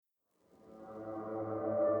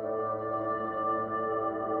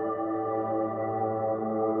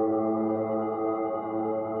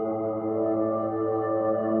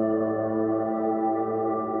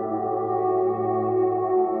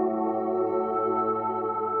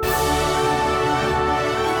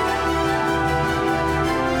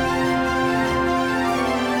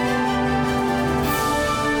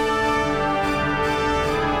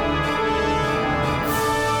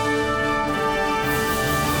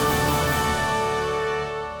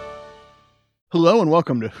Hello and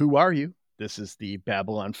welcome to Who Are You? This is the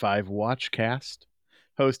Babylon 5 Watchcast,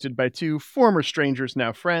 hosted by two former strangers,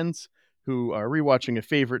 now friends, who are rewatching a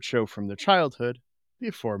favorite show from their childhood, the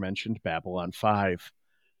aforementioned Babylon 5.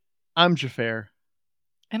 I'm Xhafer.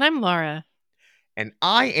 And I'm Laura. And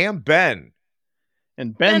I am Ben.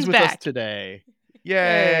 And Ben's with back. us today.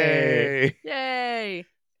 Yay! Yay!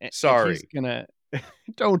 Sorry. He's gonna...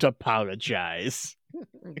 Don't apologize.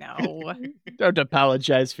 No. Don't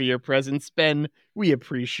apologize for your presence, Ben. We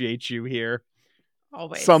appreciate you here.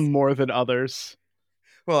 Always. Some more than others.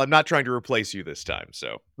 Well, I'm not trying to replace you this time,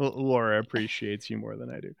 so. Laura appreciates you more than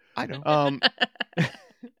I do. I know.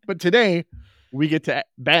 But today, we get to,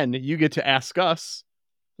 Ben, you get to ask us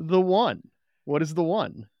the one. What is the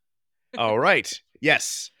one? All right.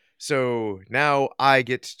 Yes. So now I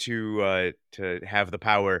get to have the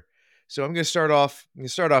power. So I'm going to start off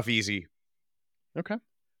easy. Okay.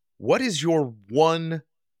 What is your one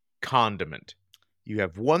condiment? You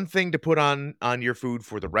have one thing to put on your food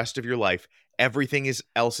for the rest of your life. Everything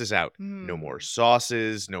else is out. No more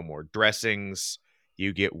sauces, no more dressings.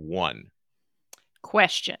 You get one.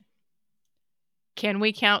 Question. Can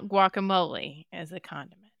we count guacamole as a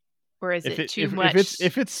condiment? Or is it too much?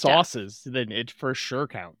 If it's sauces, then it for sure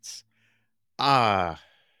counts. Guacamole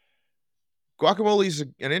is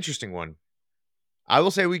an interesting one. I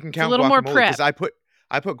will say we can count a little guacamole more prep. because I put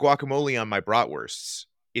guacamole on my bratwursts.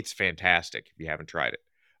 It's fantastic if you haven't tried it.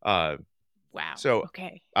 Wow. So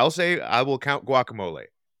okay. I'll say I will count guacamole.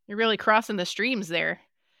 You're really crossing the streams there.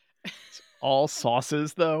 All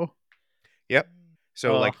sauces, though? Yep.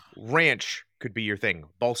 So like ranch could be your thing.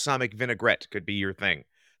 Balsamic vinaigrette could be your thing.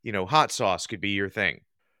 Hot sauce could be your thing.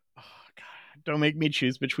 Oh, God. Don't make me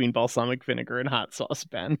choose between balsamic vinegar and hot sauce,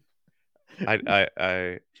 Ben.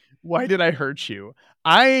 Why did I hurt you?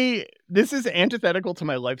 This is antithetical to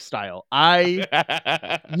my lifestyle. This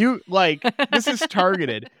is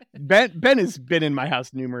targeted. Ben has been in my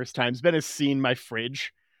house numerous times. Ben has seen my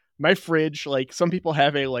fridge. My fridge, like some people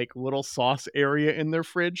have a little sauce area in their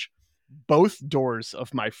fridge. Both doors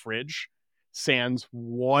of my fridge, sans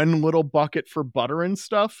one little bucket for butter and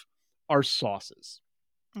stuff, are sauces.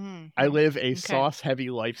 Mm-hmm. I live a sauce-heavy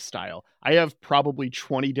lifestyle. I have probably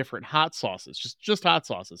 20 different hot sauces, just hot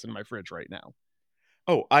sauces in my fridge right now.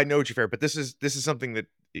 Oh, I know, Xhafer, but this is something that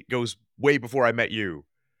it goes way before I met you.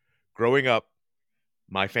 Growing up,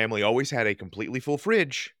 my family always had a completely full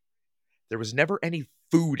fridge. There was never any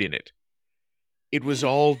food in it. It was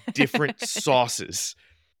all different sauces.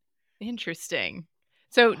 Interesting.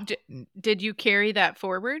 So did you carry that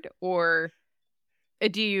forward, or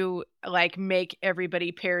do you make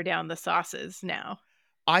everybody pare down the sauces now?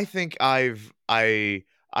 I think I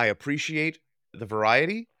appreciate the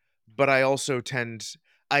variety, but I also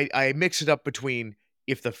I mix it up between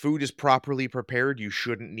if the food is properly prepared, you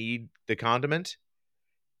shouldn't need the condiment.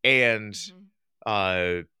 And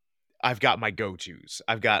I've got my go-tos.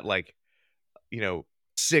 I've got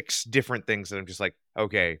 6 different things that I'm just like,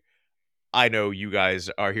 okay, I know you guys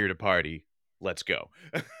are here to party. Let's go.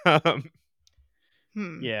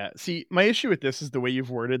 Yeah. See, my issue with this is the way you've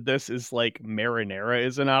worded this is marinara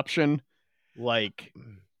is an option.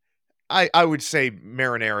 I would say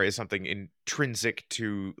marinara is something intrinsic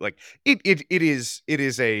to it is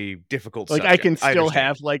a difficult subject. I can still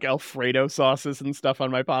have Alfredo sauces and stuff on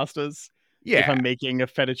my pastas. Yeah. If I'm making a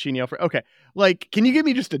fettuccine Alfredo. Okay. Can you give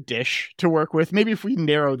me just a dish to work with? Maybe if we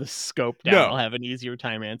narrow the scope down, I'll have an easier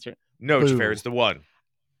time answering. No, Xhafer, it's the one.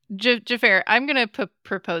 Xhafer, I'm going to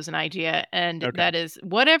propose an idea, and that is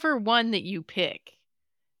whatever one that you pick,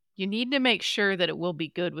 you need to make sure that it will be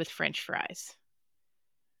good with French fries.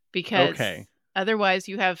 Because otherwise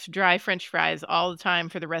you have dry French fries all the time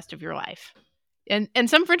for the rest of your life. And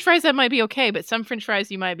some French fries that might be okay, but some French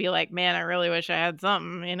fries you might be like, man, I really wish I had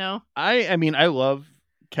something, I mean, I love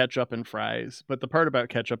ketchup and fries, but the part about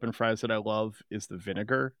ketchup and fries that I love is the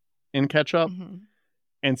vinegar in ketchup. Mm-hmm.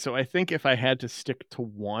 And so I think if I had to stick to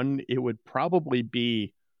one, it would probably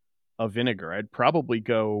be a vinegar. I'd probably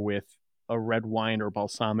go with a red wine or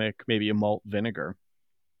balsamic, maybe a malt vinegar.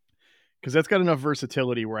 Because that's got enough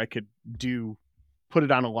versatility where I could put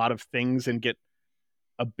it on a lot of things and get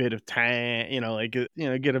a bit of tang,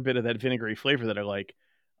 get a bit of that vinegary flavor that I like.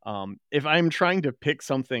 If I'm trying to pick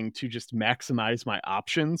something to just maximize my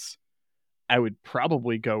options, I would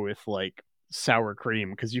probably go with sour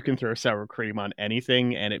cream, because you can throw sour cream on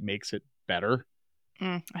anything and it makes it better.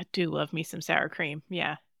 I do love me some sour cream.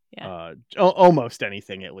 Yeah. Almost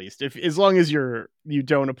anything, at least. As long as you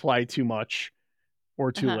don't apply too much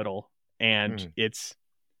or too little, and you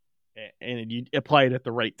apply it at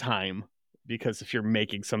the right time. Because if you're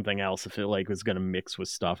making something else, if it was going to mix with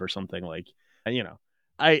stuff or something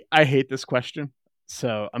I hate this question.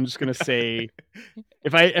 So I'm just gonna say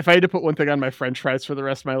if I had to put one thing on my French fries for the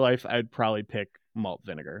rest of my life, I'd probably pick malt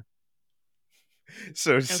vinegar.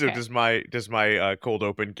 So Okay. does my cold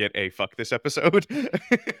open get a fuck this episode?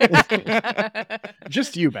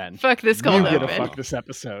 Just you, Ben. Fuck this cold You get a open. fuck this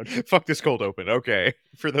episode. Fuck this cold open. Okay.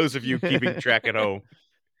 For those of you keeping track at home.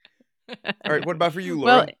 All right, what about for you,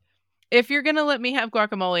 Laura? Well, if you're gonna let me have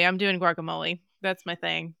guacamole, I'm doing guacamole. That's my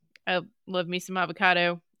thing. I love me some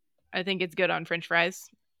avocado. I think it's good on French fries.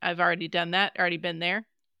 I've already done that. Already been there.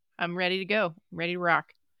 I'm ready to go. I'm ready to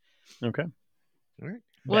rock. Okay. All right.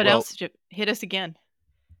 What else? Hit us again.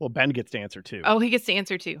 Well, Ben gets to answer too. Oh, he gets to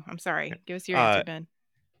answer too. I'm sorry. Give us your answer, Ben.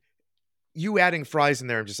 You adding fries in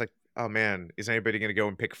there, I'm just like, oh man, is anybody going to go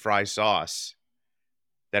and pick fry sauce?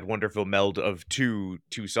 That wonderful meld of two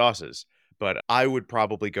sauces. But I would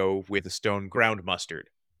probably go with a stone ground mustard.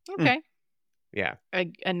 Okay. Yeah.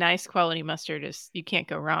 A nice quality mustard is, you can't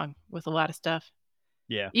go wrong with a lot of stuff.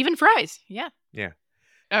 Yeah. Even fries. Yeah. Yeah.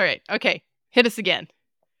 All right. Okay. Hit us again.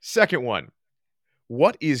 Second one.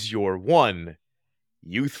 What is your one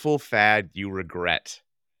youthful fad you regret?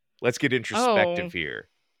 Let's get introspective here.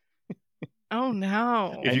 Oh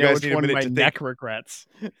no! If I you know guys which need a one minute my to think, neck regrets.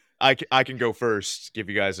 I can go first. Give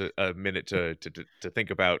you guys a minute to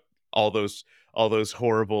think about all those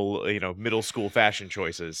horrible middle school fashion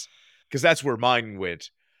choices, because that's where mine went.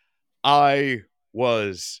 I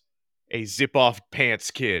was a zip off pants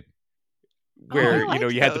kid, where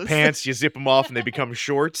you had the pants, you zip them off, and they become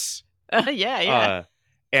shorts. Yeah.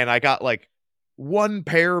 And I got like one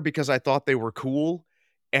pair because I thought they were cool.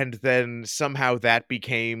 And then somehow that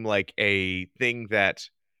became like a thing that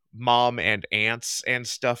mom and aunts and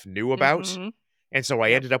stuff knew about. Mm-hmm. And so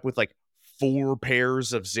I ended up with like 4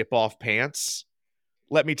 pairs of zip-off pants.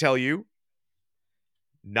 Let me tell you,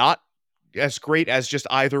 not as great as just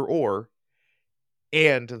either or.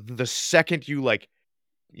 And the second you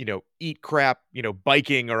eat crap,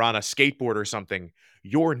 biking or on a skateboard or something,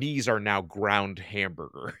 your knees are now ground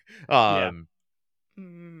hamburger.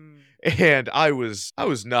 And I was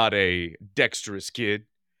not a dexterous kid,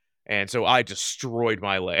 and so I destroyed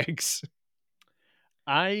my legs.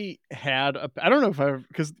 I don't know if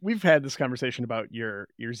because we've had this conversation about your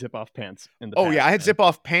zip off pants in the past. Oh yeah, I had zip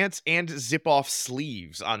off pants and zip off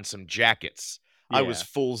sleeves on some jackets. Yeah. I was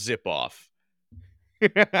full zip off.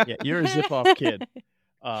 Yeah, you're a zip off kid.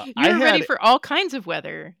 You're ready for all kinds of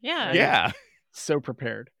weather. Yeah. Yeah. So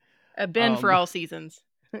prepared. Ben for all seasons.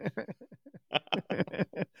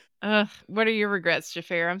 What are your regrets,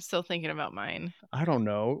 Xhafer? I'm still thinking about mine. I don't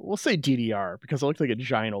know. We'll say DDR because I look like a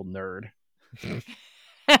giant old nerd.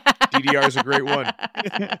 DDR is a great one.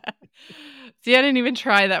 See, I didn't even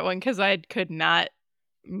try that one because I could not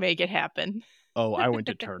make it happen. Oh, I went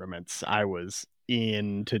to tournaments. I was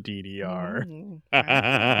into DDR.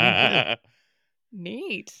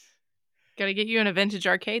 Neat. Got to get you in a vintage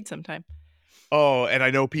arcade sometime. Oh, and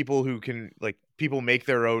I know people who can people make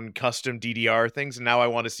their own custom DDR things, and now I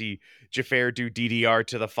want to see Xhafer do DDR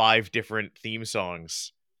to the 5 different theme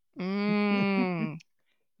songs.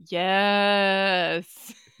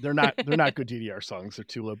 Yes. They're not good DDR songs. They're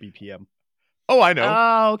too low BPM. Oh, I know.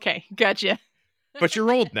 Oh, okay. Gotcha. But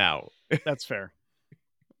you're old now. That's fair.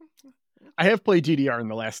 I have played DDR in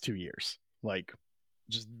the last 2 years, like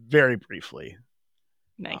just very briefly.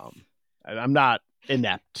 Nice. I'm not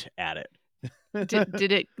inept at it.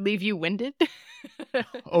 Did it leave you winded?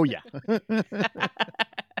 Oh yeah.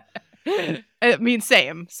 I mean,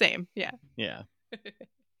 same. Yeah. Yeah.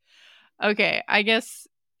 Okay, I guess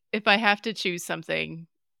if I have to choose something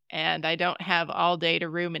and I don't have all day to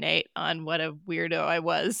ruminate on what a weirdo I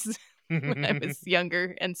was when I was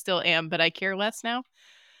younger and still am, but I care less now.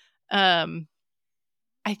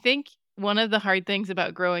 I think one of the hard things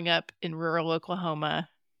about growing up in rural Oklahoma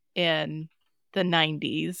in the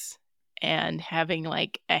 90s and having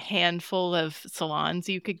like a handful of salons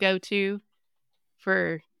you could go to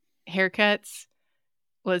for haircuts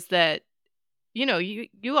was that,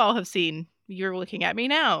 you all have seen, you're looking at me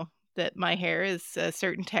now, that my hair is a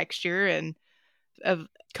certain texture and of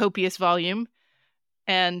copious volume.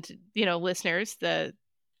 And, listeners, the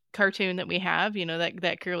cartoon that we have,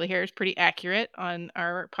 that curly hair is pretty accurate on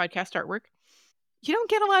our podcast artwork. You don't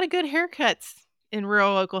get a lot of good haircuts in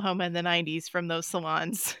rural Oklahoma in the 90s from those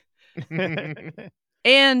salons. And,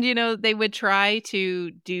 they would try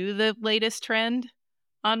to do the latest trend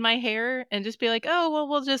on my hair and just be like, oh, well,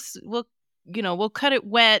 we'll cut it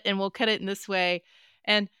wet and we'll cut it in this way.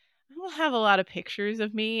 And I don't have a lot of pictures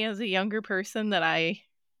of me as a younger person that I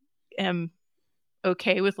am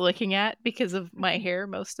okay with looking at because of my hair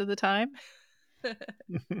most of the time.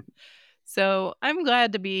 So I'm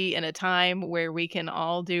glad to be in a time where we can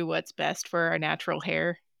all do what's best for our natural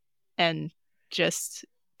hair and just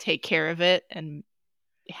take care of it and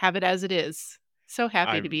have it as it is. So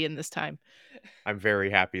happy to I'm be in this time. I'm very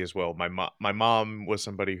happy as well. My mom was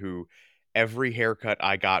somebody who every haircut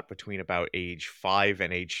I got between about age 5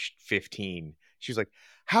 and age 15, she was like,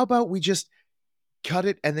 "How about we just cut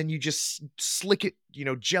it and then you just slick it,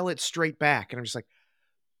 gel it straight back?" And I'm just like,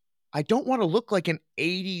 "I don't want to look like an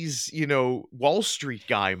 80s, Wall Street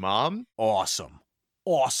guy, Mom." Awesome.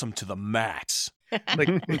 Awesome to the max.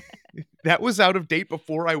 Like that was out of date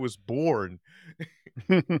before I was born.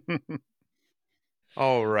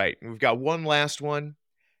 All right. We've got one last one.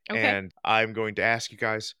 Okay. And I'm going to ask you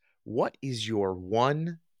guys, what is your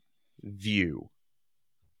one view?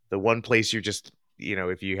 The one place you're just,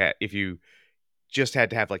 if you just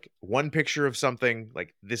had to have like one picture of something,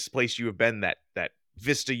 like this place you have been, that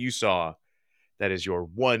vista you saw, that is your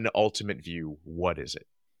one ultimate view. What is it?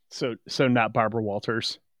 So not Barbara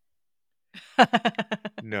Walters.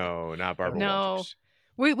 No, not Barbara No. Walters.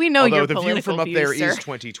 We know Although your the view political from up views, there sir. is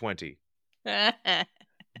 2020.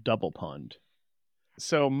 Double pond.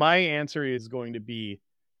 So my answer is going to be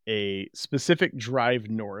a specific drive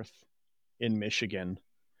north in Michigan,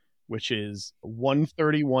 which is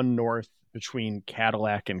 131 north between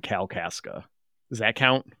Cadillac and Kalkaska. Does that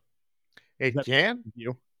count? It can.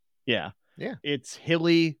 You? Yeah. Yeah. It's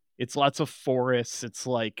hilly. It's lots of forests. It's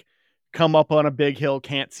like come up on a big hill,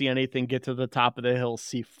 can't see anything, get to the top of the hill,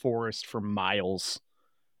 see forest for miles.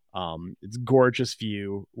 It's gorgeous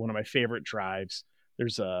view. One of my favorite drives.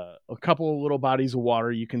 There's a couple of little bodies of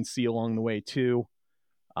water you can see along the way too.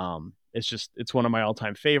 It's one of my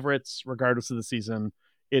all-time favorites, regardless of the season.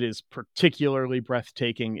 It is particularly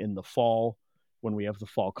breathtaking in the fall when we have the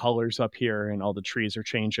fall colors up here and all the trees are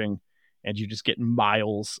changing, and you just get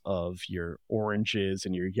miles of your oranges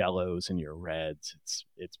and your yellows and your reds.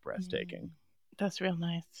 It's breathtaking. That's real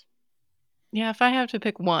nice. Yeah, if I have to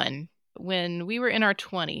pick one, when we were in our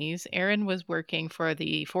 20s, Aaron was working for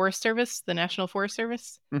the Forest Service, the National Forest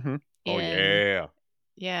Service. Mm-hmm. Oh, yeah.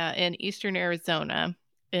 Yeah, in eastern Arizona.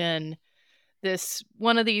 In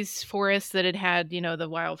one of these forests that had the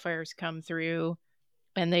wildfires come through,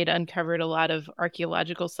 and they'd uncovered a lot of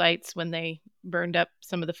archaeological sites when they burned up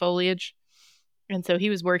some of the foliage. And so he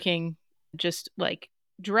was working just like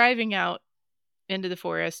driving out into the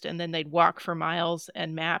forest, and then they'd walk for miles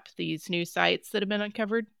and map these new sites that have been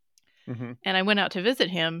uncovered. Mm-hmm. And I went out to visit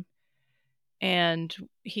him, and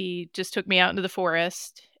he just took me out into the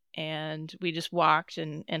forest, and we just walked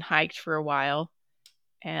and hiked for a while.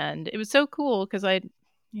 And it was so cool because I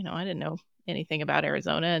didn't know anything about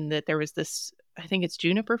Arizona, and that there was this, I think it's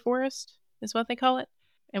juniper forest is what they call it.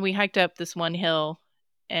 And we hiked up this one hill,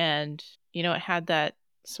 and, it had that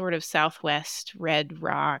sort of Southwest red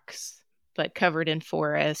rocks, but covered in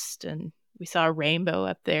forest. And we saw a rainbow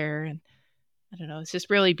up there, and I don't know, it's just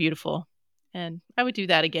really beautiful. And I would do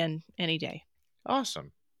that again any day.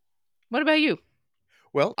 Awesome. What about you?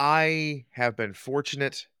 Well, I have been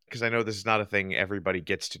fortunate, because I know this is not a thing everybody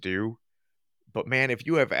gets to do. But man, if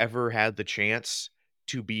you have ever had the chance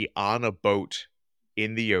to be on a boat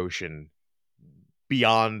in the ocean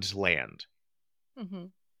beyond land, Mm-hmm.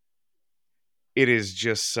 it is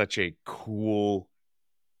just such a cool,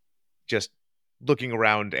 just looking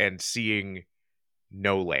around and seeing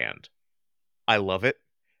no land. I love it.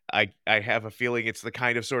 I have a feeling it's the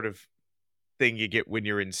kind of sort of thing you get when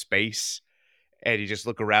you're in space and you just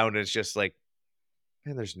look around and it's just like,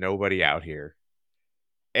 man, there's nobody out here.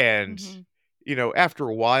 And, after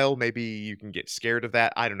a while, maybe you can get scared of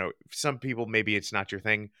that. I don't know. Some people, maybe it's not your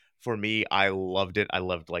thing. For me, I loved it. I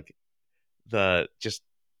loved like the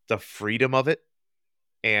freedom of it.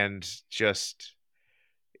 And just,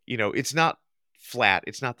 it's not flat.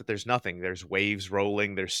 It's not that there's nothing. There's waves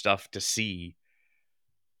rolling. There's stuff to see.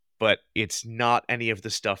 But it's not any of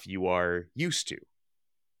the stuff you are used to.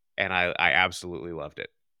 And I absolutely loved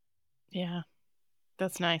it. Yeah,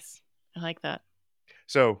 that's nice. I like that.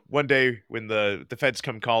 So one day when the feds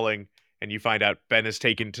come calling and you find out Ben is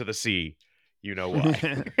taken to the sea, you know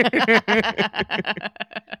why.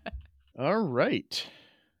 All right.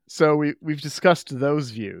 So we've discussed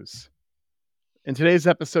those views. And today's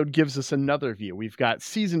episode gives us another view. We've got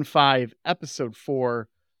Season 5, Episode 4,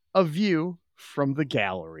 A View from the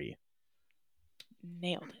Gallery.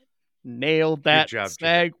 Nailed it. Nailed that Good job,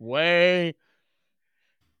 segue.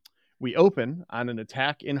 We open on an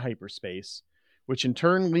attack in hyperspace, which in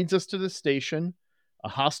turn leads us to the station. A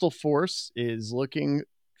hostile force is looking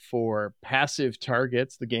for passive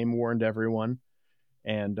targets. The game warned everyone.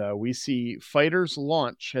 And we see fighters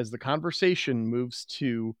launch as the conversation moves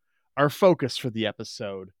to our focus for the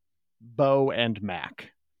episode, Bo and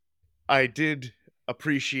Mac. I did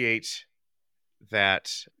appreciate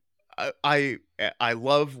that. I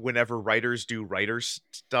love whenever writers do writers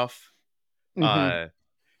stuff.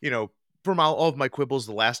 Mm-hmm. From all of my quibbles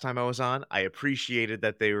the last time I was on, I appreciated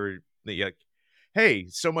that they were like, hey,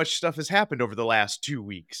 so much stuff has happened over the last 2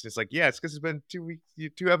 weeks. It's like, yeah, it's because it's been 2 weeks,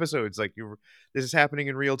 2 episodes. Like, this is happening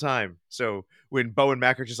in real time. So when Bo and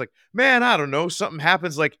Mac are just like, man, I don't know, something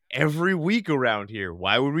happens like every week around here.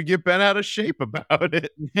 Why would we get bent out of shape about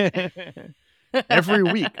it? Every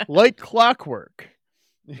week, like clockwork.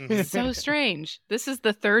 So strange. This is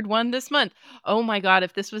the third one this month. Oh my God,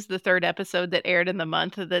 if this was the third episode that aired in the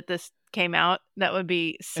month that this came out, that would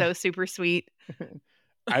be so super sweet.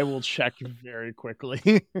 I will check very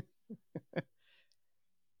quickly.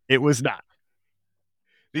 It was not.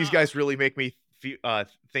 These guys really make me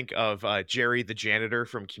think of Jerry the janitor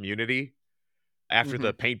from Community after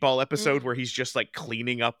the paintball episode where he's just like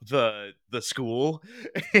cleaning up the school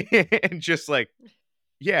and just like,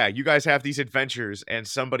 yeah, you guys have these adventures and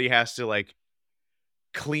somebody has to like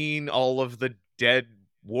clean all of the dead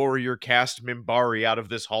warrior cast Mimbari out of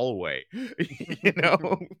this hallway.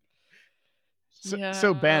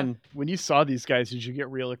 So Ben, when you saw these guys, did you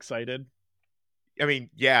get real excited? I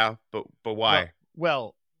mean, yeah, but why?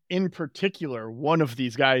 Well, in particular, one of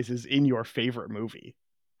these guys is in your favorite movie.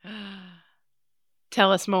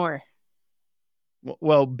 Tell us more.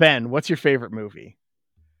 Well, Ben, what's your favorite movie?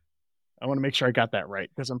 I want to make sure I got that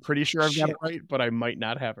right because I'm pretty sure I've got it right, but I might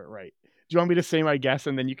not have it right. Do you want me to say my guess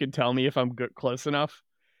and then you can tell me if I'm close enough?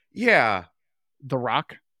 Yeah. The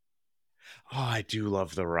Rock? Oh, I do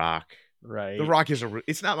love The Rock. Right. The Rock is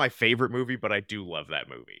it's not my favorite movie, but I do love that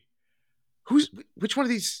movie. Which one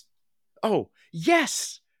of these? Oh,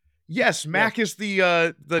 yes. Yes, Mac is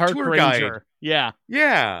the Park tour Ranger. guide. Yeah.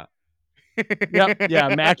 Yeah. Yep.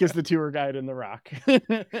 Yeah, Mac is the tour guide in The Rock.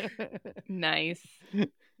 Nice.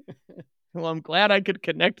 Well, I'm glad I could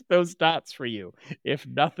connect those dots for you, if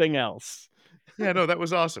nothing else. Yeah, no, that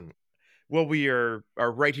was awesome. Well, we are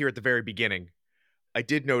right here at the very beginning. I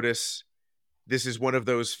did notice this is one of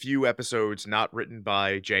those few episodes not written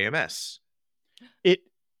by JMS. It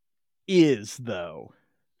is, though.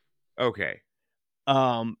 Okay.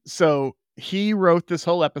 So he wrote this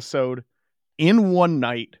whole episode in one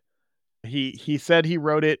night. He said he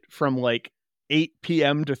wrote it from like 8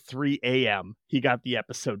 p.m. to 3 a.m. He got the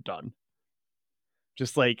episode done.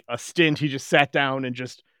 Just like a stint, he just sat down and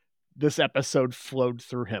just this episode flowed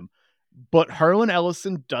through him. But Harlan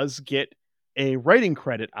Ellison does get a writing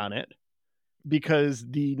credit on it because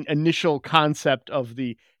the initial concept of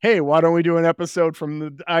the, hey, why don't we do an episode from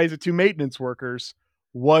the eyes of two maintenance workers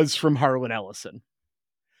was from Harlan Ellison.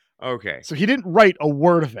 Okay. So he didn't write a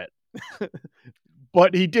word of it,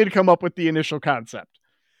 but he did come up with the initial concept.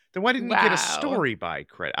 Then why didn't he get a story by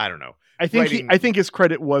credit? I don't know. I think his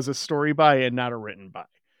credit was a story by and not a written by.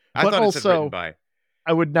 I thought it said written by.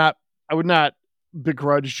 I would not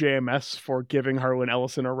begrudge JMS for giving Harlan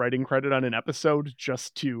Ellison a writing credit on an episode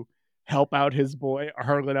just to help out his boy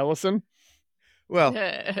Harlan Ellison. Well,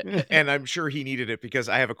 and I'm sure he needed it because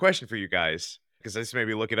I have a question for you guys because this made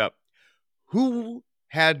me look it up. Who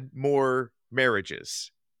had more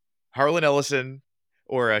marriages, Harlan Ellison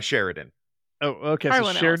or Sheridan? Oh, okay.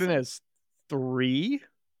 Harlan so Sheridan Ellison. has 3.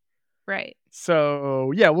 Right.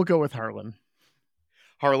 So yeah, we'll go with Harlan.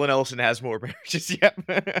 Harlan Ellison has more marriages. Yeah.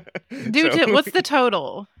 Dude, what's the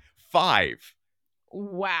total? 5.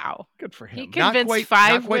 Wow. Good for him. He convinced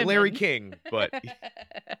 5 not quite women. Larry King, but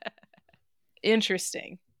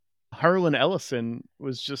Interesting. Harlan Ellison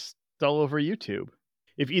was just all over YouTube.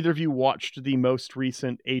 If either of you watched the most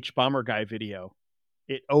recent H Bomber Guy video,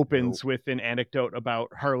 it opens with an anecdote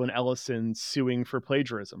about Harlan Ellison suing for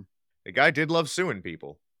plagiarism. The guy did love suing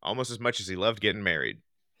people almost as much as he loved getting married.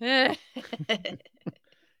 He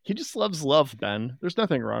just loves love, Ben. There's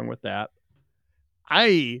nothing wrong with that.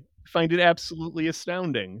 I find it absolutely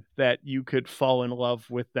astounding that you could fall in love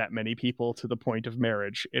with that many people to the point of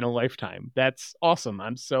marriage in a lifetime. That's awesome.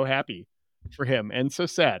 I'm so happy for him and so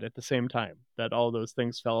sad at the same time that all those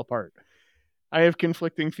things fell apart. I have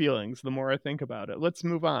conflicting feelings the more I think about it. Let's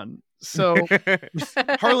move on. So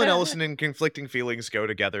Harlan Ellison and conflicting feelings go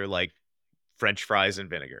together like French fries and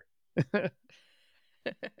vinegar.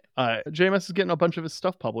 JMS is getting a bunch of his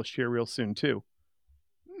stuff published here real soon too.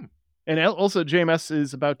 And also JMS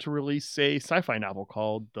is about to release a sci-fi novel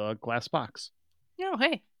called The Glass Box. Oh,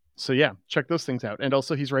 hey. So yeah, check those things out. And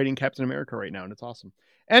also he's writing Captain America right now and it's awesome.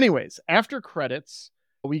 Anyways, after credits,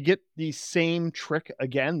 we get the same trick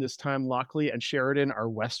again. This time Lockley and Sheridan are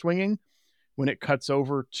west winging when it cuts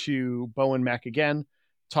over to Bo and Mac again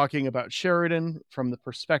talking about Sheridan from the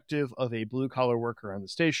perspective of a blue-collar worker on the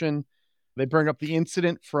station. They bring up the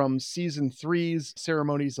incident from season 3's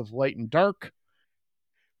Ceremonies of Light and Dark.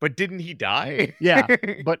 But didn't he die? Yeah,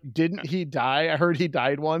 but didn't he die? I heard he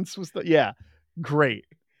died once. Yeah, great.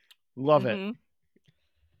 Love it. And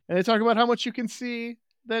they talk about how much you can see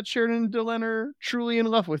that Sheridan and Delenn are truly in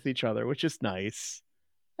love with each other, which is nice.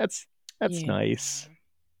 That's nice.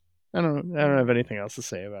 I don't have anything else to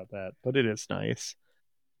say about that, but it is nice.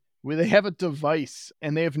 They have a device,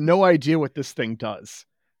 and they have no idea what this thing does.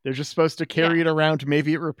 They're just supposed to carry it around.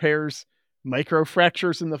 Maybe it repairs micro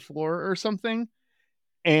fractures in the floor or something.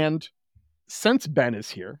 And since Ben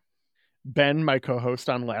is here, Ben, my co-host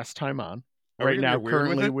on Last Time On, right now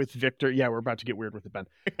currently with Victor. Yeah, we're about to get weird with it, Ben.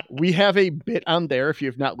 We have a bit on there, if you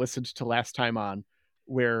have not listened to Last Time On,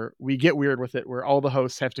 where we get weird with it, where all the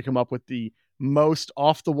hosts have to come up with the most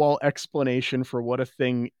off-the-wall explanation for what a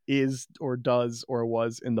thing is or does or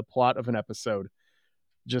was in the plot of an episode,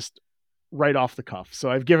 just right off the cuff.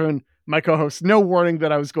 So I've given my co-host no warning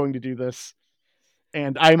that I was going to do this,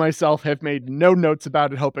 and I myself have made no notes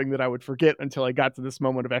about it, hoping that I would forget until I got to this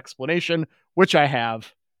moment of explanation, which I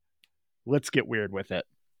have. Let's get weird with it.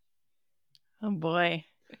 Oh boy.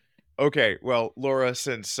 Okay, well, Laura,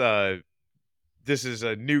 since this is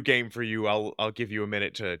a new game for you, I'll give you a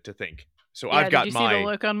minute to think. So I've got did you see the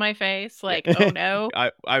look on my face? Like, oh no.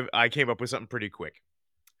 I came up with something pretty quick.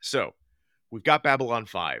 So we've got Babylon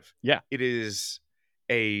 5. Yeah. It is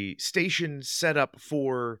a station set up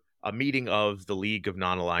for a meeting of the League of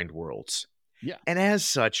Non-Aligned Worlds. Yeah. And as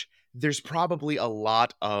such, there's probably a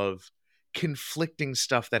lot of conflicting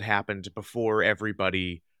stuff that happened before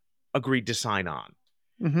everybody agreed to sign on.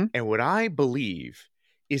 Mm-hmm. And what I believe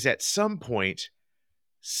is at some point,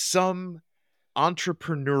 some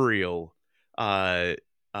entrepreneurial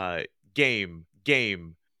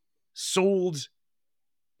game sold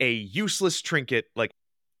a useless trinket, like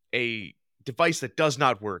a device that does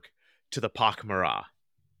not work, to the Pakmara.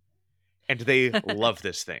 And they love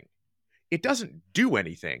this thing. It doesn't do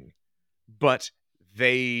anything, but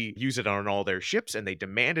they use it on all their ships, and they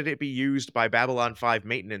demanded it be used by Babylon 5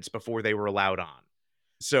 maintenance before they were allowed on.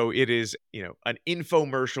 So it is, an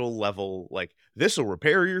infomercial level, like, this will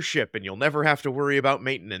repair your ship and you'll never have to worry about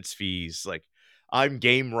maintenance fees. Like, I'm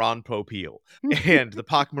game Ron Popeil. And the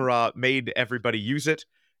Pakmara made everybody use it,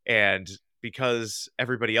 and because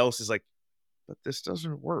everybody else is like, but this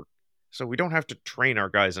doesn't work, so we don't have to train our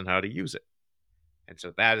guys on how to use it. And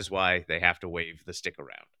so that is why they have to wave the stick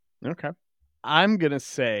around. Okay. I'm going to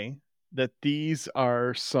say that these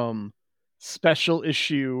are some special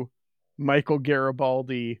issue Michael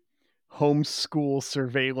Garibaldi homeschool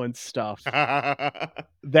surveillance stuff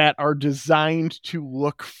that are designed to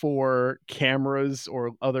look for cameras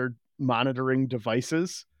or other monitoring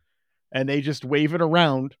devices. And they just wave it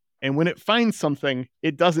around. And when it finds something,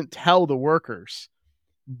 it doesn't tell the workers.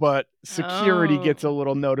 But security gets a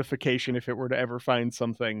little notification if it were to ever find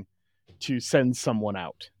something to send someone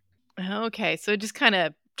out. Okay, so it just kind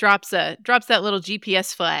of drops that little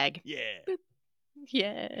GPS flag. Yeah. Boop.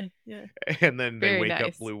 Yeah. And then they Very wake nice.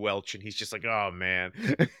 up Blue Welch, and he's just like, oh, man.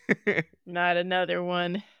 Not another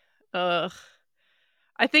one. Ugh.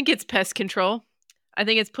 I think it's pest control. I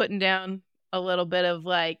think it's putting down a little bit of,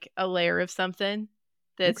 like, a layer of something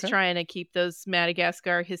that's trying to keep those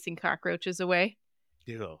Madagascar hissing cockroaches away.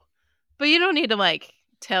 Ew. But you don't need to, like,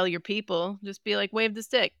 tell your people. Just be like, wave the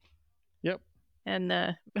stick. Yep.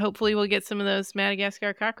 And hopefully we'll get some of those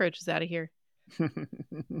Madagascar cockroaches out of here.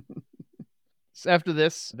 So after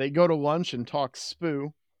this, they go to lunch and talk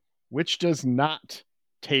spoo, which does not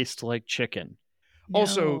taste like chicken. No.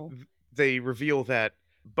 Also, they reveal that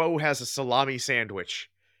Bo has a salami sandwich,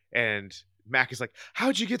 and Mac is like,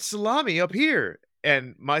 how'd you get salami up here?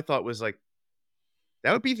 And my thought was like,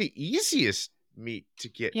 that would be the easiest meat to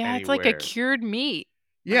get anywhere. It's like a cured meat.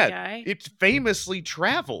 Yeah, it famously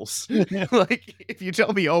travels. Like, if you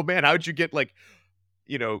tell me, oh man, how'd you get, like,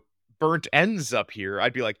 burnt ends up here,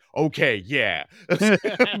 I'd be like, okay, yeah.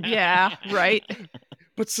 Yeah, right.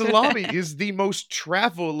 But salami is the most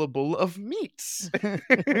travelable of meats.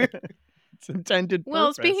 It's intended purpose.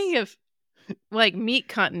 Well, speaking of, like, meat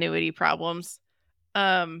continuity problems,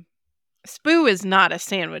 spoo is not a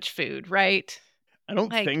sandwich food, right? I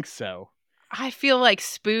don't think so. I feel like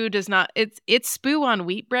spoo does not. It's spoo on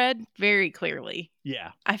wheat bread, very clearly.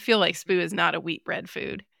 Yeah. I feel like spoo is not a wheat bread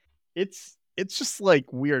food. It's just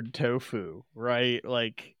like weird tofu, right?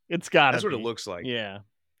 Like, it's gotta That's what be. it looks like. Yeah.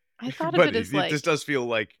 I thought of it as like... This does feel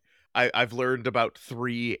like I've learned about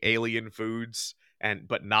 3 alien foods,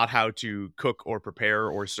 but not how to cook or prepare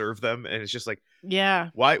or serve them. And it's just like, yeah.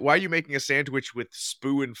 Why are you making a sandwich with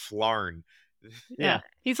spoo and flarn? Yeah.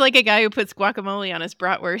 He's like a guy who puts guacamole on his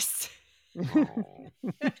bratwurst.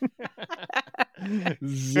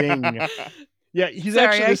 Zing. Yeah, he's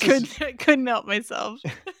Sorry, actually... I couldn't help myself.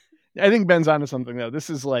 I think Ben's onto something, though. This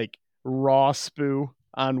is like raw spoo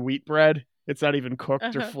on wheat bread. It's not even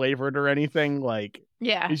cooked or flavored or anything. Like,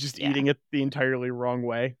 he's just eating it the entirely wrong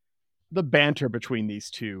way. The banter between these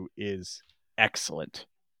two is excellent.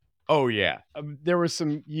 Oh, yeah. There were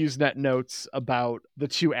some Usenet notes about the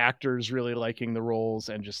two actors really liking the roles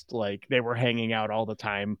and just like they were hanging out all the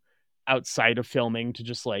time outside of filming to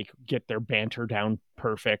just like get their banter down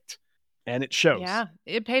perfect. And it shows. Yeah,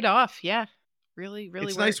 it paid off. Yeah. Really, really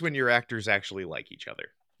It's worked. nice when your actors actually like each other.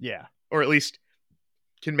 Yeah. Or at least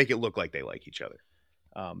can make it look like they like each other.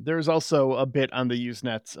 There's also a bit on the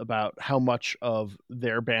Usenets about how much of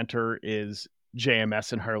their banter is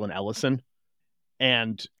JMS and Harlan Ellison.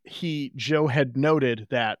 And Joe had noted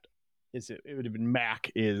that it would have been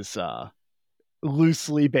Mac is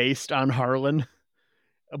loosely based on Harlan,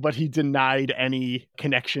 but he denied any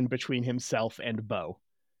connection between himself and Bo.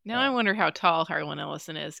 Now I wonder how tall Harlan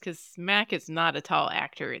Ellison is, because Mac is not a tall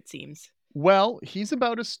actor, it seems. Well, he's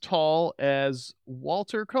about as tall as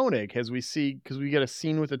Walter Koenig, as we see, because we get a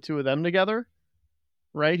scene with the two of them together,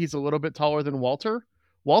 right? He's a little bit taller than Walter.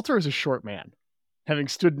 Walter is a short man, having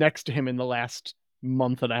stood next to him in the last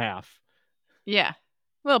month and a half. Yeah.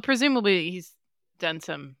 Well, presumably he's done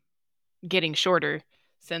some getting shorter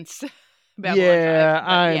since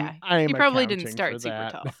Babylon 5. He probably didn't start super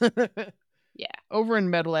tall. Yeah. Over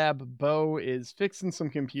in MedLab, Bo is fixing some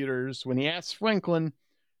computers when he asks Franklin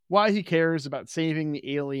why he cares about saving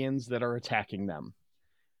the aliens that are attacking them.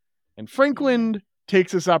 And Franklin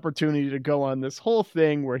takes this opportunity to go on this whole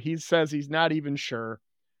thing where he says he's not even sure.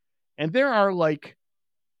 And there are like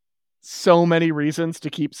so many reasons to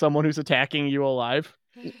keep someone who's attacking you alive.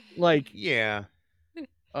 Like, yeah.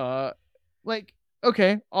 Like,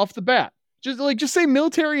 okay, off the bat. Just say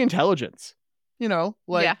military intelligence. You know,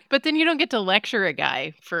 like, yeah, but then you don't get to lecture a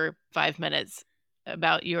guy for 5 minutes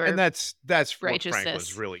about your and that's what righteousness. Frank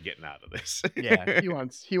was really getting out of this. Yeah,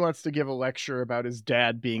 he wants to give a lecture about his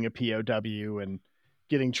dad being a POW and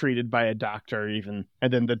getting treated by a doctor, and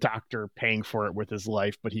then the doctor paying for it with his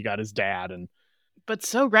life, but he got his dad, but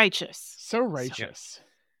so righteous.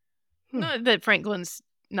 Not that Franklin's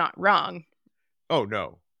not wrong. Oh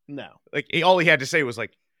no. Like all he had to say was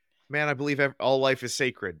like, "Man, I believe all life is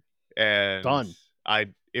sacred." And done.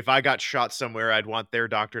 If I got shot somewhere, I'd want their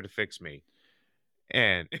doctor to fix me.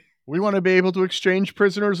 And we want to be able to exchange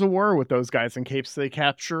prisoners of war with those guys in case they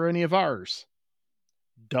capture any of ours.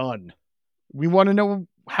 Done. We want to know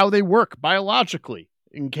how they work biologically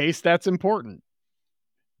in case that's important.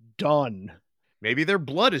 Done. Maybe their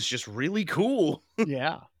blood is just really cool.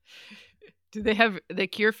 Yeah. Do they have the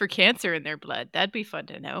cure for cancer in their blood? That'd be fun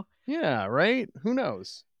to know. Yeah, right? Who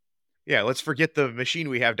knows? Yeah, let's forget the machine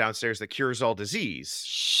we have downstairs that cures all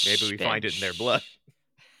disease. Maybe we find it in their blood.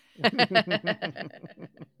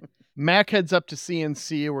 Mac heads up to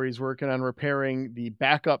CNC where he's working on repairing the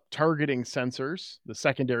backup targeting sensors, the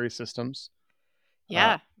secondary systems.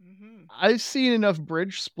 Yeah. I've seen enough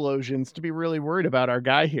bridge explosions to be really worried about our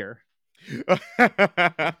guy here. He's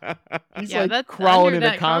crawling in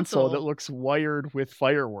a console that looks wired with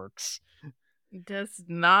fireworks. Does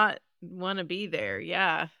not want to be there.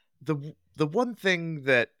 Yeah. The one thing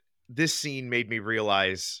that this scene made me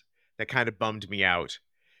realize that kind of bummed me out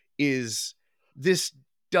is this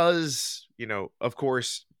does, of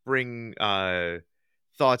course, bring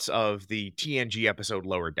thoughts of the TNG episode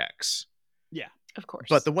Lower Decks. Yeah, of course.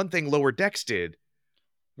 But the one thing Lower Decks did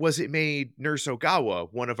was it made Nurse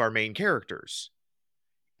Ogawa one of our main characters.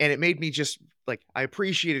 And it made me just, I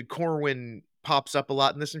appreciated Corwin pops up a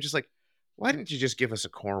lot in this. I'm just like, why didn't you just give us a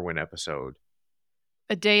Corwin episode?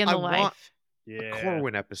 A day in the life. A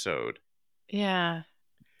Corwin episode. Yeah.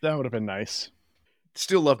 That would have been nice.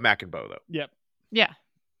 Still love Mac and Bo, though. Yep. Yeah.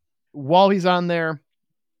 While he's on there,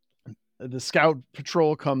 the scout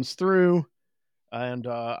patrol comes through, and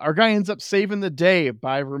our guy ends up saving the day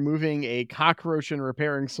by removing a cockroach and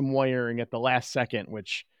repairing some wiring at the last second,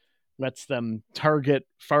 which lets them target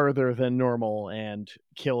farther than normal and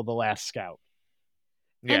kill the last scout.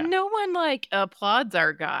 Yeah. And no one applauds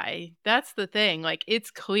our guy. That's the thing.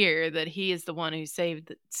 It's clear that he is the one who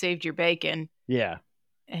saved your bacon. Yeah.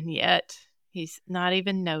 And yet he's not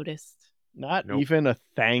even noticed. Not even a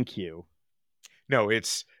thank you. No,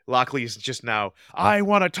 it's Lockley's just now, I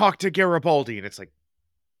want to talk to Garibaldi. And it's like,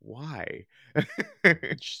 why?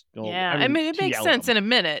 I mean it makes sense in a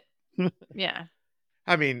minute. Yeah.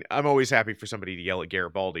 I mean, I'm always happy for somebody to yell at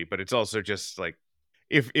Garibaldi, but it's also just like,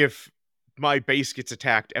 if my base gets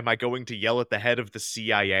attacked, am I going to yell at the head of the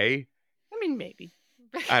CIA? I mean, maybe.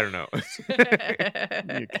 I don't know.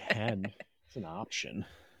 You can. It's an option.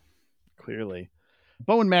 Clearly.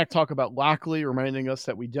 Bo and Mac talk about Lockley, reminding us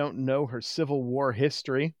that we don't know her Civil War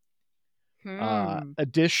history.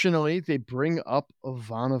 Additionally, they bring up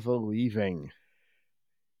Ivanova leaving.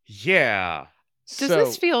 Yeah. Does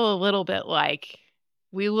this feel a little bit like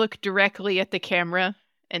we look directly at the camera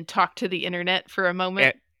and talk to the internet for a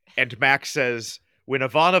moment? And Max says, when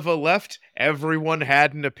Ivanova left, everyone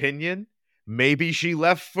had an opinion. Maybe she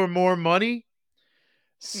left for more money.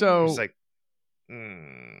 So it's like,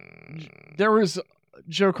 there was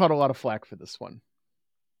Joe caught a lot of flack for this one.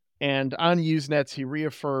 And on Usenets, he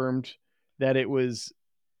reaffirmed that it was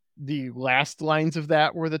the last lines of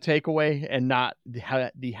that were the takeaway and not the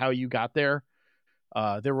how you got there.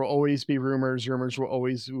 There will always be rumors. Rumors will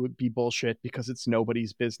always be bullshit because it's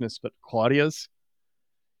nobody's business but Claudia's.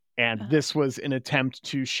 And this was an attempt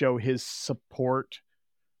to show his support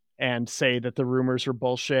and say that the rumors are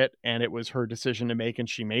bullshit and it was her decision to make and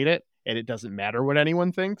she made it. And it doesn't matter what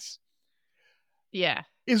anyone thinks. Yeah.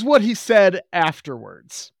 Is what he said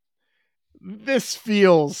afterwards. This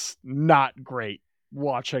feels not great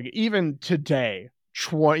watching. Even today,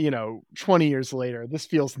 20 years later, this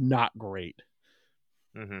feels not great.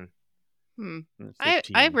 Mm-hmm.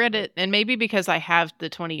 I read it, and maybe because I have the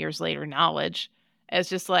 20 years later knowledge, as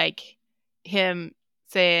just like him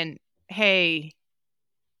saying, hey,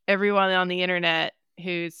 everyone on the internet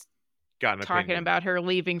who's talking about her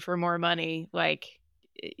leaving for more money, like,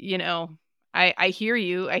 I hear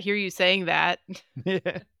you. I hear you saying that.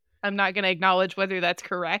 I'm not going to acknowledge whether that's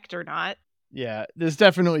correct or not. Yeah, this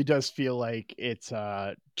definitely does feel like it's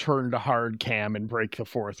turn to hard cam and break the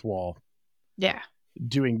fourth wall. Yeah.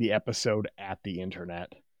 Doing the episode at the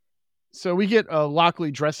internet. So we get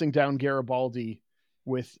Lockley dressing down Garibaldi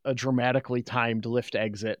with a dramatically timed lift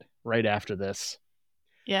exit right after this.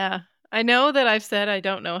 Yeah. I know that I've said I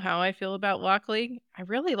don't know how I feel about Lockley. I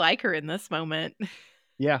really like her in this moment.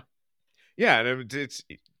 Yeah. Yeah, and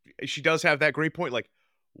she does have that great point. Like,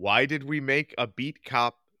 why did we make a beat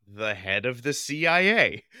cop the head of the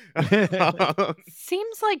CIA?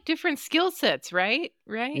 Seems like different skill sets, right?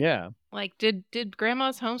 Right? Yeah. Like, did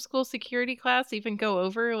Grandma's homeschool security class even go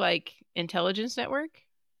over, like, intelligence network?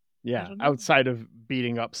 Yeah, outside of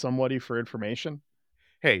beating up somebody for information.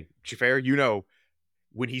 Hey, Xhafer,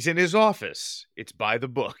 when he's in his office, it's by the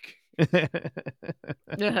book.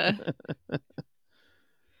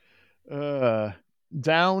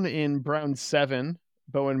 Down in Brown 7,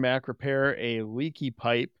 Bo and Mac repair a leaky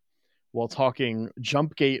pipe while talking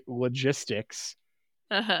Jumpgate logistics.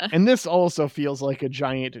 And this also feels like a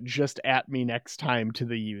giant just at me next time to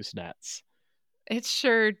the Usenets. It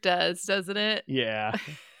sure does, doesn't it? Yeah.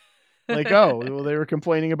 Like, well, they were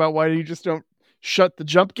complaining about why you just don't shut the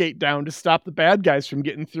Jumpgate down to stop the bad guys from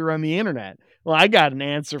getting through on the internet. Well, I got an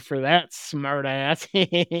answer for that, smart ass. But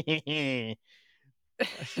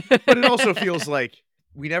it also feels like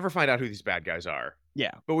we never find out who these bad guys are.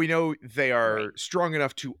 Yeah. But we know they are strong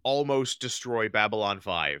enough to almost destroy Babylon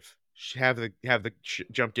 5. Have the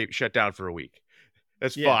Jumpgate shut down for a week.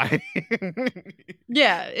 That's fine.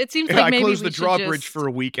 Yeah, it seems like maybe I close the drawbridge for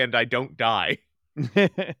a week and I don't die.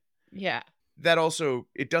 Yeah. That also,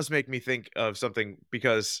 it does make me think of something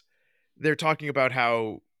because they're talking about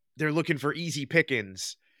how they're looking for easy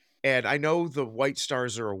pickings. And I know the White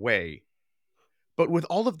Stars are away. But with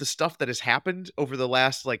all of the stuff that has happened over the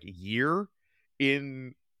last year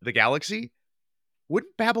in the galaxy,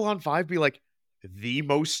 wouldn't Babylon 5 be the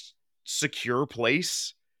most secure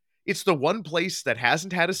place? It's the one place that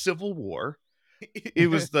hasn't had a civil war. It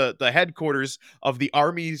was the headquarters of the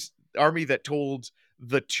army that told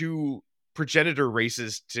the two progenitor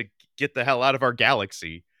races to get the hell out of our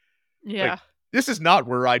galaxy. Yeah. This is not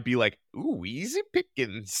where I'd be like, ooh, easy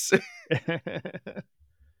pickings.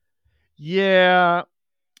 Yeah,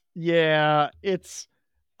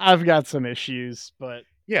 I've got some issues, but...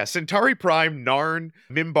 Yeah, Centauri Prime, Narn,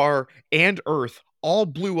 Mimbar, and Earth all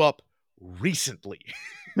blew up recently.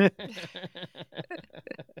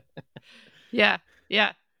 Yeah.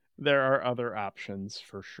 There are other options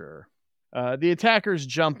for sure. The attackers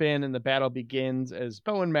jump in and the battle begins as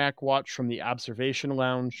Bo and Mac watch from the observation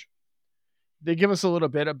lounge. They give us a little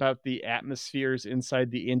bit about the atmospheres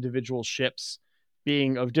inside the individual ships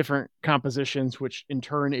being of different compositions, which in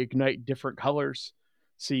turn ignite different colors.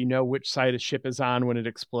 So you know which side a ship is on when it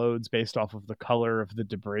explodes based off of the color of the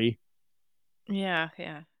debris. Yeah.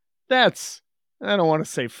 That's, I don't want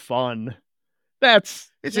to say fun.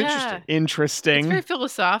 It's interesting. Interesting. It's very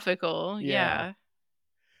philosophical. Yeah.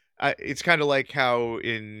 It's kind of like how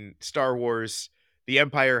in Star Wars, the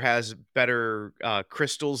Empire has better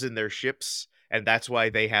crystals in their ships, and that's why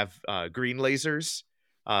they have green lasers,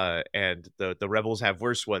 and the rebels have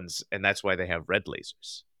worse ones, and that's why they have red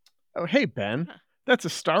lasers. Oh, hey, Ben. That's a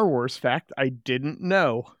Star Wars fact I didn't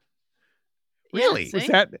know. Really? Yeah, Was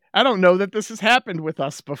that? I don't know that this has happened with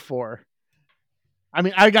us before. I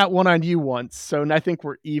mean, I got one on you once, so I think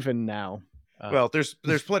we're even now. Well, there's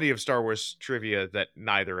plenty of Star Wars trivia that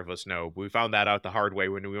neither of us know. We found that out the hard way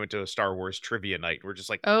when we went to a Star Wars trivia night. We're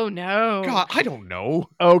just like, oh no, God, I don't know.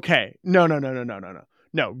 Okay, no.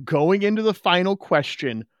 Going into the final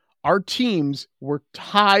question, our teams were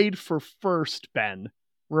tied for first, Ben.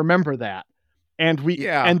 Remember that. And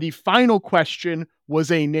and the final question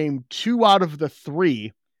was a name 2 out of the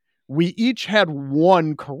 3. We each had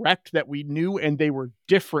one correct that we knew, and they were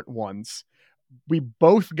different ones. We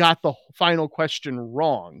both got the final question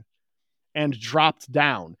wrong and dropped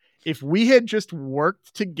down. If we had just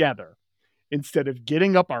worked together instead of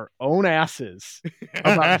getting up our own asses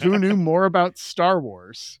about who knew more about Star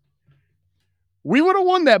Wars, we would have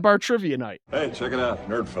won that bar trivia night. Hey, check it out.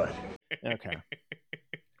 Nerd fight. Okay.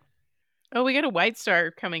 Oh, we got a White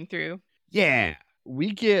Star coming through. Yeah.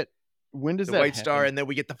 We get, when does the that White happen? Star, and then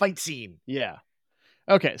we get the fight scene. Yeah.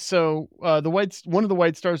 Okay, so one of the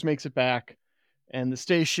White Stars makes it back, and the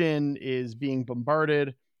station is being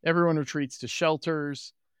bombarded. Everyone retreats to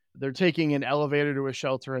shelters. They're taking an elevator to a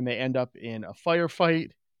shelter, and they end up in a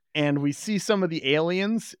firefight. And we see some of the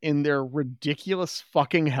aliens in their ridiculous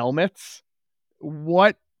fucking helmets.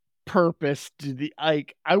 What purpose did I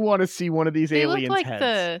want to see one of these aliens'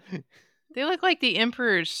 heads. They look like the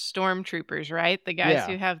Emperor's stormtroopers, right? The guys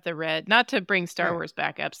who have the red. Not to bring Star Wars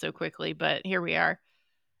back up so quickly, but here we are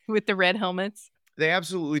with the red helmets. They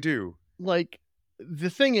absolutely do. Like, the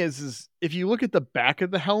thing is if you look at the back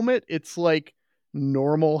of the helmet, it's like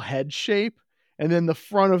normal head shape, and then the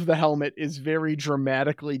front of the helmet is very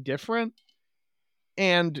dramatically different.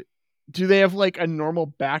 And do they have like a normal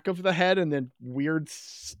back of the head and then weird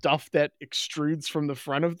stuff that extrudes from the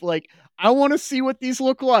front of, like, I want to see what these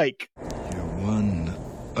look like. You're one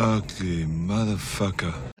ugly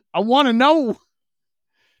motherfucker. I want to know.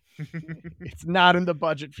 It's not in the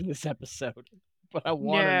budget for this episode, but I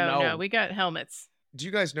want to know. No, we got helmets. Do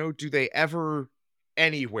you guys know, do they ever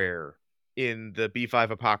anywhere in the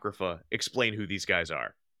B5 Apocrypha explain who these guys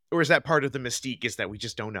are? Or is that part of the mystique, is that we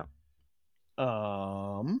just don't know?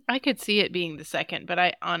 I could see it being the second, but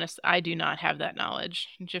I do not have that knowledge.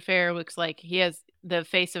 Xhafer looks like he has the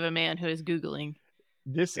face of a man who is Googling.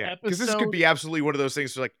 This episode, because this could be absolutely one of those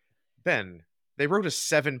things where, like, Ben, they wrote a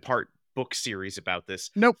 7-part book series about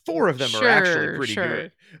this. Nope. 4 of them are actually pretty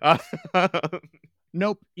good.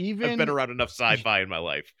 Nope. Even I've been around enough sci-fi in my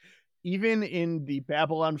life. Even in the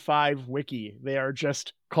Babylon 5 wiki, they are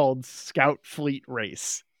just called Scout Fleet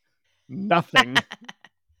Race. Nothing.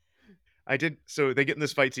 So they get in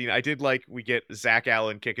this fight scene. I did like, we get Zach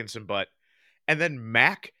Allen kicking some butt, and then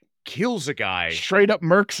Mac kills a guy. Straight up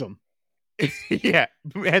murks him. Yeah,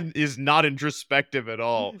 and is not introspective at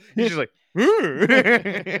all. He's just like,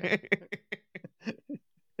 and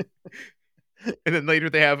then later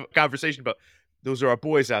they have a conversation about, those are our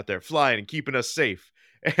boys out there flying and keeping us safe.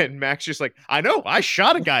 And Mac's just like, I know, I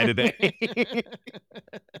shot a guy today.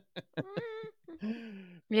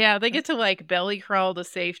 Yeah, they get to like belly crawl to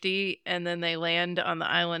safety, and then they land on the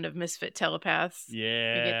island of misfit telepaths.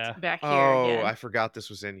 Yeah. They get back here again. I forgot this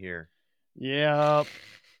was in here. Yeah.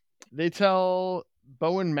 They tell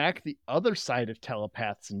Bo and Mac the other side of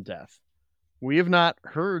telepaths and death. We have not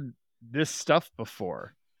heard this stuff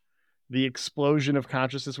before. The explosion of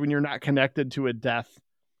consciousness, when you're not connected to a death,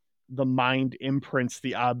 the mind imprints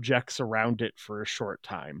the objects around it for a short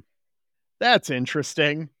time. That's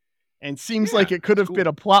interesting. And seems like it could have been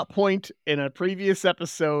a plot point in a previous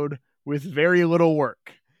episode with very little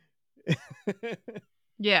work.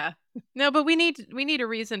 Yeah. No, but we need a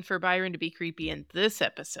reason for Byron to be creepy in this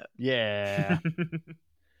episode. Yeah.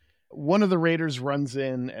 One of the raiders runs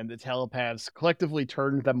in, and the telepaths collectively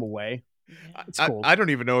turn them away. It's cool. I don't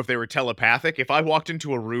even know if they were telepathic. If I walked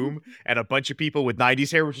into a room and a bunch of people with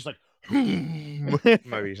 90s hair were just like,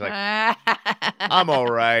 maybe he's like, I'm all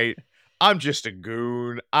right. I'm just a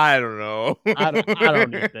goon. I don't know. I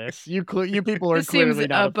don't need this. You people are this clearly seems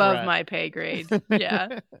not above my pay grade.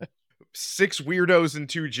 Yeah. 6 weirdos and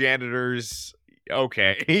 2 janitors.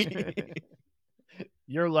 Okay.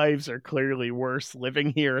 Your lives are clearly worse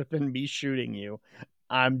living here than me shooting you.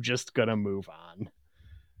 I'm just gonna move on.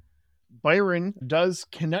 Byron does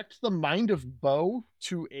connect the mind of Bo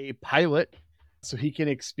to a pilot so he can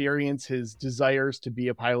experience his desires to be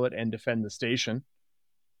a pilot and defend the station.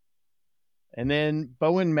 And then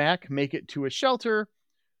Bo and Mac make it to a shelter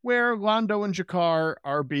where Londo and Jakar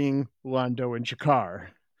are being Londo and Jakar.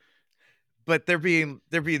 But they're being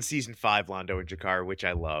season 5 Londo and Jakar, which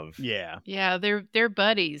I love. Yeah. Yeah, they're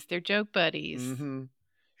buddies. They're joke buddies. Mm-hmm.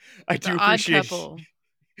 I The do odd appreciate couple.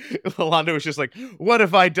 Londo was just like, what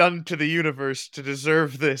have I done to the universe to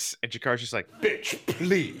deserve this? And Jakar's just like, Bitch,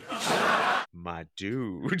 please. my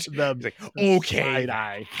dude. He's The like, okay. side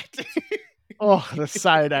eye. Oh, the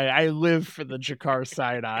side eye. I live for the Jakar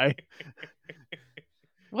side eye.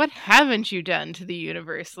 What haven't you done to the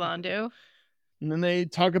universe, Londo? And then they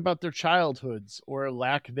talk about their childhoods or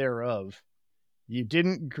lack thereof. You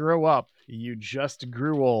didn't grow up. You just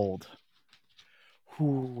grew old.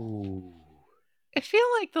 Ooh. I feel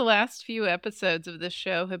like the last few episodes of this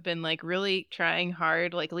show have been like really trying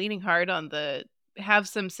hard, like leaning hard on the have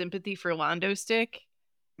some sympathy for Londo stick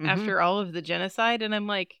after all of the genocide. And I'm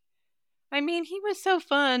like, I mean, he was so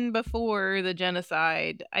fun before the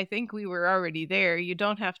genocide. I think we were already there. You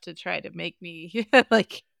don't have to try to make me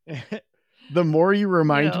like. The more you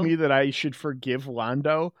remind me that I should forgive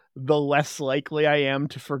Londo, the less likely I am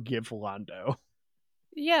to forgive Londo.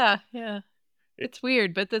 Yeah. It's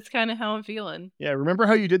weird, but that's kind of how I'm feeling. Yeah, remember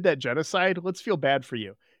how you did that genocide? Let's feel bad for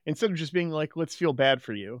you. Instead of just being like, let's feel bad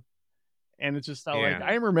for you. And it's just like,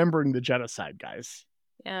 I am remembering the genocide, guys.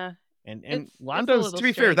 Yeah. And Londo's, to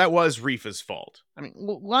be fair, that was Rifa's fault. I mean,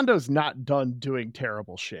 Londo's not done doing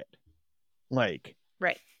terrible shit. Like,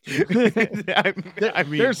 right. I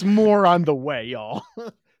mean, there's more on the way, y'all.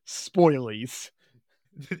 Spoilies.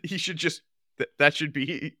 He should just, that should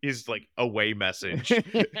be his like away message.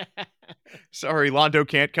 Sorry, Londo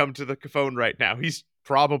can't come to the phone right now. He's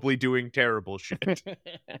probably doing terrible shit.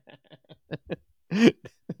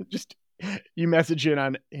 Just you message in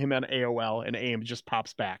on him on AOL and AIM just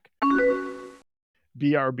pops back.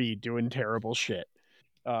 BRB doing terrible shit.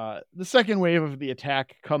 The second wave of the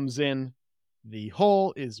attack comes in. The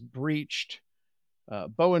hull is breached.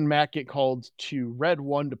 Bo and Mac get called to Red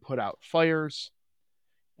 1 to put out fires.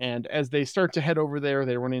 And as they start to head over there,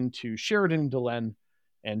 they run into Sheridan and Delenn.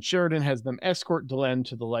 And Sheridan has them escort Delenn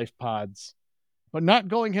to the life pods. But not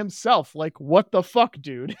going himself. Like, what the fuck,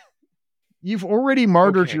 dude? You've already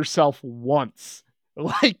martyred yourself once.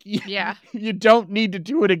 Like, you don't need to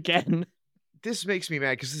do it again. This makes me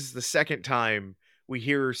mad because this is the second time we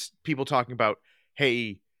hear people talking about,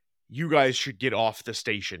 hey, you guys should get off the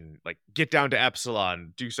station. Like, get down to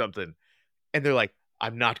Epsilon, do something. And they're like,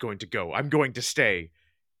 I'm not going to go. I'm going to stay.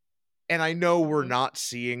 And I know we're not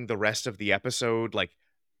seeing the rest of the episode. Like,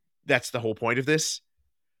 that's the whole point of this.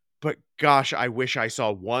 But gosh, I wish I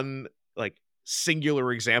saw one, like,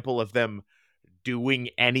 singular example of them doing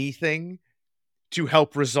anything to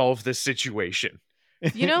help resolve this situation.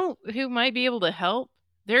 You know who might be able to help?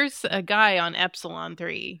 There's a guy on Epsilon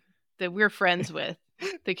 3 that we're friends with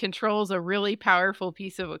that controls a really powerful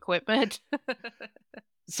piece of equipment.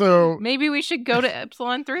 So maybe we should go to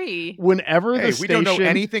Epsilon 3. Whenever the station... we don't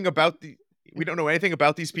know anything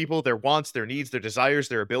about these people, their wants, their needs, their desires,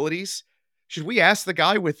 their abilities. Should we ask the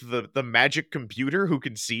guy with the magic computer who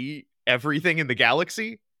can see everything in the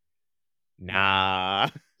galaxy? Nah.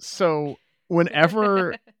 So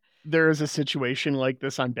whenever there is a situation like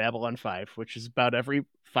this on Babylon 5, which is about every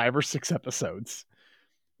 5 or 6 episodes,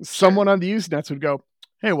 someone on the Usenets would go,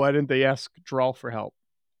 hey, why didn't they ask Drawl for help?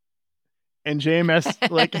 And JMS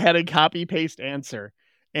like had a copy paste answer.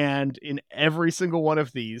 And in every single one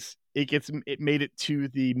of these, it made it to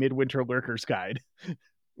the Midwinter Lurkers guide,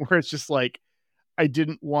 where it's just like, I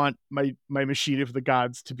didn't want my machine of the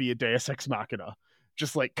gods to be a Deus Ex Machina.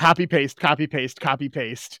 Just like copy paste, copy paste, copy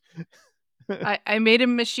paste. I made a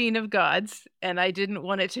machine of gods, and I didn't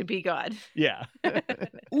want it to be God. Yeah.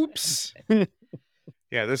 Oops.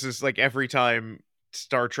 Yeah, this is like every time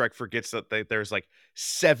Star Trek forgets that there's like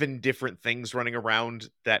 7 different things running around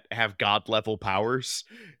that have god level powers.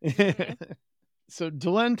 So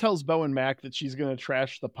Delenn tells Bo and Mac that she's going to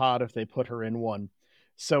trash the pod if they put her in one.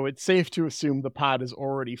 So it's safe to assume the pod is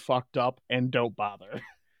already fucked up and don't bother.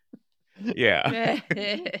 Yeah.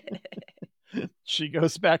 She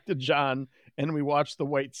goes back to John and we watch the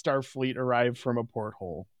White Star Fleet arrive from a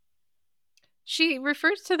porthole. She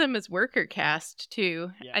refers to them as worker caste,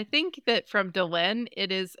 too. Yeah. I think that from Delenn,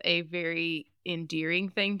 it is a very endearing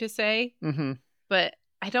thing to say. Mm-hmm. But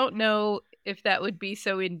I don't know if that would be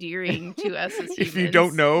so endearing to us as humans. If you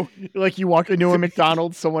don't know. Like you walk into a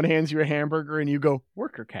McDonald's, someone hands you a hamburger and you go,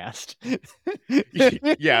 worker caste.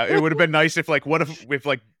 Yeah, it would have been nice if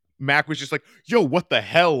Mac was just like, yo, what the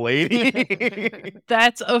hell, lady?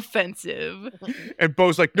 That's offensive. And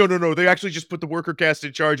Bo's like, no, they actually just put the worker caste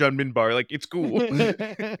in charge on Minbar. Like, it's cool.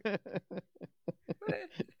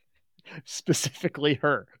 Specifically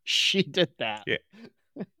her. She did that.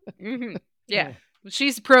 Yeah. Mm-hmm. Yeah.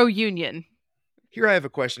 She's pro-union. Here I have a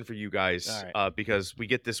question for you guys, All right. because we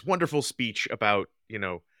get this wonderful speech about,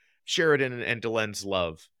 Sheridan and Delen's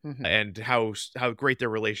love and how great their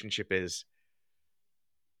relationship is.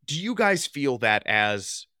 Do you guys feel that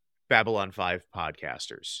as Babylon 5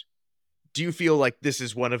 podcasters? Do you feel like this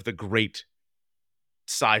is one of the great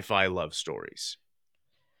sci-fi love stories?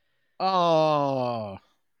 No.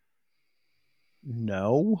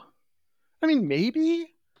 I mean,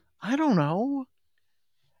 maybe. I don't know.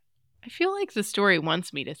 I feel like the story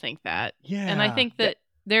wants me to think that. Yeah. And I think that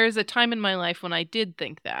there is a time in my life when I did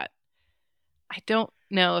think that. I don't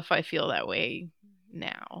know if I feel that way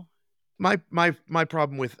now. My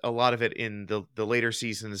problem with a lot of it in the later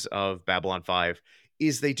seasons of Babylon 5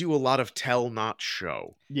 is they do a lot of tell not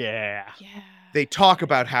show. Yeah. They talk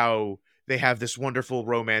about how they have this wonderful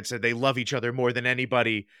romance and they love each other more than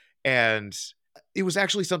anybody. And it was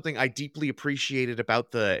actually something I deeply appreciated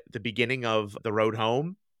about the beginning of The Road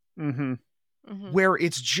Home, where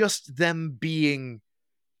it's just them being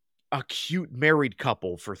a cute married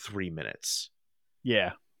couple for 3 minutes.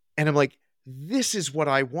 Yeah. And I'm like, this is what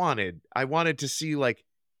I wanted. I wanted to see like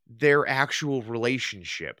their actual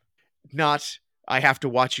relationship, not I have to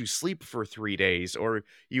watch you sleep for 3 days, or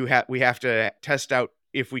we have to test out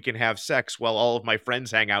if we can have sex while all of my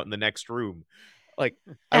friends hang out in the next room. Like,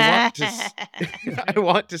 I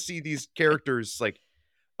want to see these characters like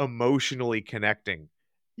emotionally connecting.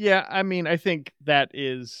 Yeah, I mean, I think that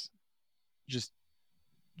is just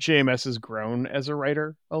JMS has grown as a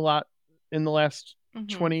writer a lot in the last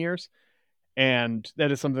 20 years. And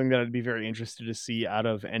that is something that I'd be very interested to see out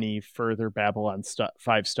of any further Babylon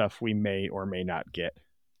 5 stuff we may or may not get.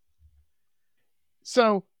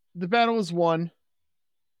 So the battle is won.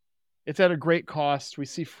 It's at a great cost. We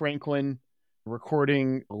see Franklin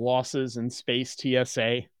recording losses in space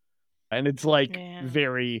TSA. And it's like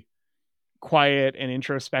very quiet and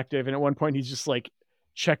introspective. And at one point he's just like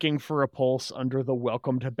checking for a pulse under the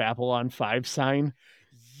Welcome to Babylon 5 sign.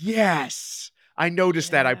 Yes. I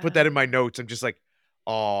noticed that. I put that in my notes. I'm just like,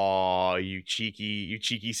 oh, you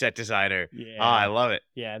cheeky set designer. Yeah. Oh, I love it.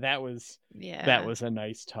 Yeah, that was a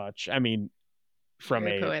nice touch. I mean, from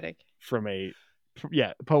poetic. From a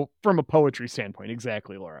poetry standpoint,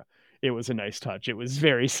 exactly, Laura. It was a nice touch. It was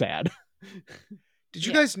very sad. Did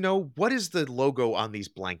you guys know what is the logo on these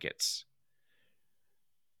blankets?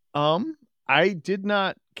 I did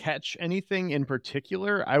not catch anything in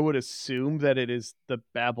particular. I would assume that it is the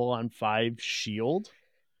Babylon 5 shield,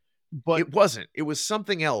 but it wasn't. It was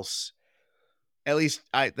something else. At least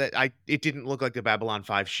it didn't look like the Babylon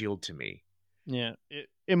 5 shield to me. Yeah,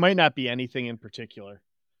 it might not be anything in particular.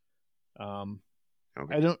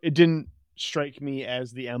 Okay. It didn't strike me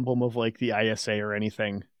as the emblem of like the ISA or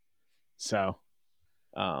anything. So,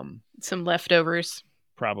 some leftovers.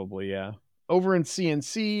 Probably, yeah. Over in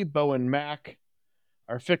CNC, Bo and Mac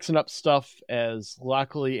are fixing up stuff as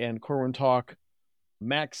Lockley and Corwin talk.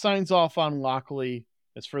 Mac signs off on Lockley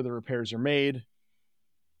as further repairs are made.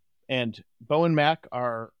 And Bo and Mac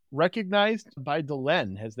are recognized by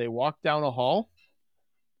Delen as they walk down a hall.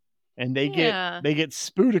 And they get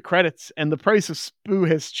SPOO to credits, and the price of SPOO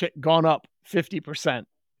has gone up 50%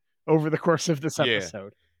 over the course of this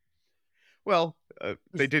episode. Well,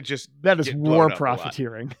 they did just that is war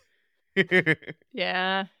profiteering.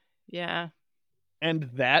 Yeah. And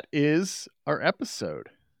that is our episode.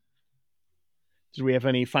 Did we have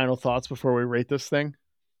any final thoughts before we rate this thing?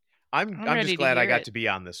 I'm just glad I got to be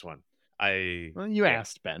on this one. You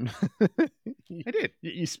asked, Ben. I did.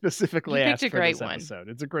 You specifically asked for this one. episode.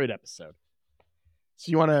 It's a great episode.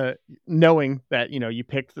 So you want to, knowing that, you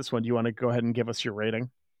picked this one, do you want to go ahead and give us your rating?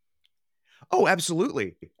 Oh,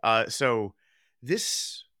 absolutely. So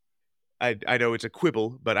this, I know it's a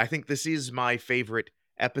quibble, but I think this is my favorite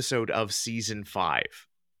episode of season 5.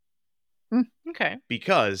 Okay.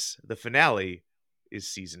 Because the finale is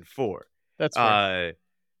season 4. That's right.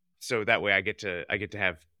 So that way I get to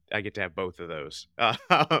have both of those. I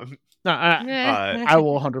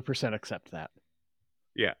will 100% accept that.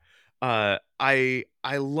 Yeah.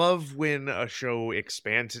 I love when a show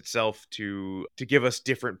expands itself to give us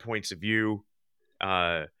different points of view.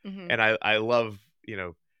 And I love,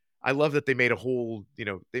 I love that they made a whole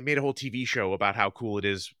TV show about how cool it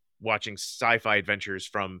is watching sci-fi adventures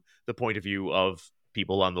from the point of view of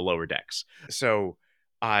people on the lower decks. So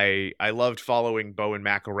I loved following Bo and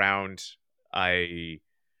Mac around. I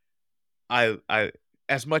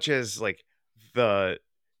as much as like the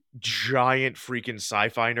giant freaking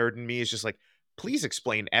sci-fi nerd in me is just like, please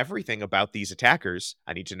explain everything about these attackers.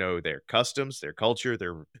 I need to know their customs, their culture,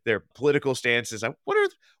 their political stances. What are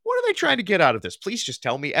they trying to get out of this? Please just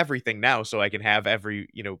tell me everything now so I can have every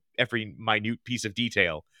minute piece of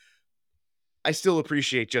detail. I still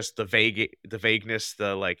appreciate just the vagueness,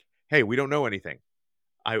 the like, hey, we don't know anything.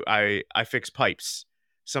 I fix pipes.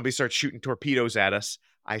 Somebody starts shooting torpedoes at us.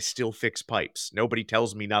 I still fix pipes. Nobody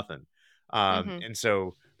tells me nothing. And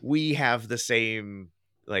so we have the same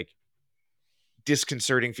like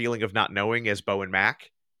disconcerting feeling of not knowing as Bo and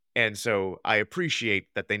Mac. And so I appreciate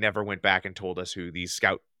that they never went back and told us who these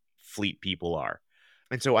scout fleet people are.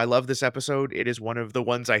 And so I love this episode. It is one of the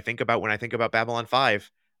ones I think about when I think about Babylon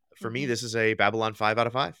 5. For me, this is a Babylon 5 out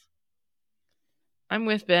of 5. I'm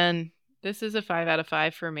with Ben. This is a 5 out of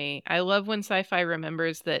 5 for me. I love when sci-fi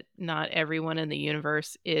remembers that not everyone in the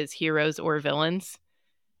universe is heroes or villains,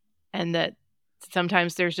 and that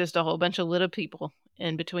sometimes there's just a whole bunch of little people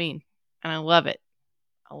in between. And I love it.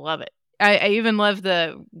 I love it. I even love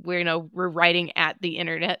the we're writing at the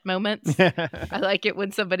internet moments. I like it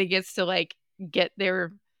when somebody gets to like get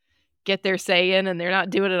their say in, and they're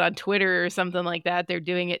not doing it on Twitter or something like that. They're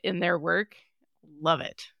doing it in their work. Love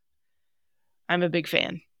it. I'm a big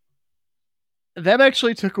fan. That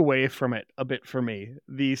actually took away from it a bit for me.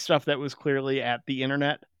 The stuff that was clearly at the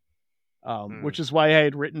internet, which is why I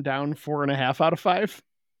had written down 4.5 out of 5.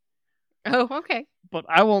 Oh, okay. But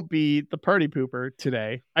I won't be the party pooper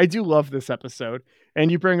today. I do love this episode,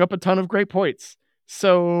 and you bring up a ton of great points.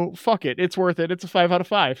 So fuck it. It's worth it. It's a 5 out of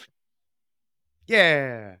 5.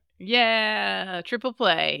 Yeah. Yeah. Triple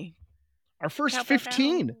play. Our first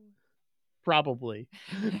 15. Probably.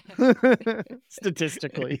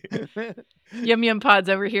 Statistically. Yum Yum Pod's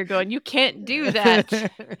over here going, you can't do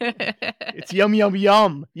that. It's yum yum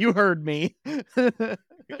yum. You heard me. Come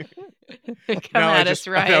at us,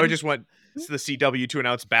 Ryan. I just want the CW to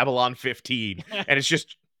announce Babylon 15. And it's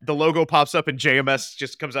just, the logo pops up and JMS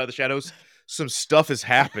just comes out of the shadows. Some stuff has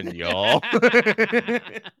happened, y'all.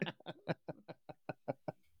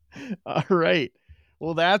 All right.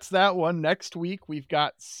 Well, that's that one. Next week, we've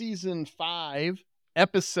got season 5,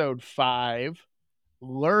 episode 5,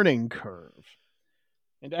 Learning Curve.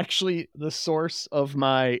 And actually, the source of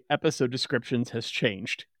my episode descriptions has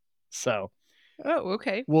changed. So. Oh,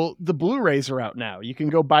 okay. Well, the Blu-rays are out now. You can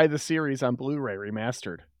go buy the series on Blu-ray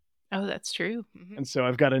remastered. Oh, that's true. Mm-hmm. And so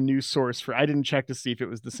I've got a new source for. I didn't check to see if it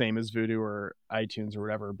was the same as Vudu or iTunes or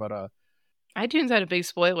whatever, but iTunes had a big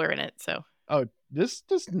spoiler in it, so. Oh, this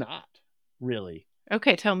does not really.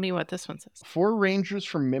 Okay, tell me what this one says. 4 rangers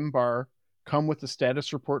from Mimbar come with a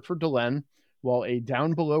status report for Delenn, while a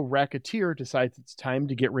down below racketeer decides it's time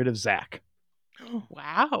to get rid of Zach.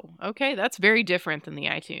 Wow. Okay, that's very different than the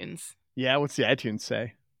iTunes. Yeah, what's the iTunes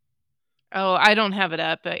say? Oh, I don't have it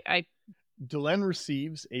up. Delenn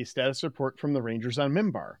receives a status report from the Rangers on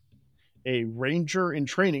Mimbar. A ranger in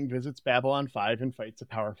training visits Babylon 5 and fights a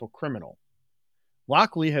powerful criminal.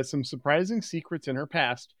 Lockley has some surprising secrets in her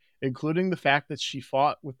past, including the fact that she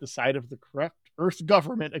fought with the side of the corrupt Earth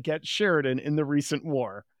government against Sheridan in the recent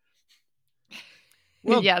war.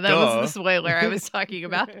 Well, yeah, that was the spoiler I was talking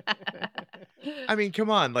about. I mean, come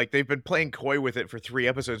on. Like, they've been playing coy with it for 3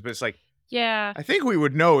 episodes, but it's like, yeah, I think we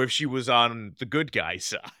would know if she was on the good guy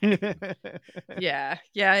side. Yeah,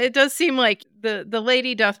 it does seem like the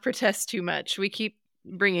lady doth protest too much. We keep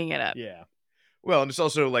bringing it up. Yeah. Well, and it's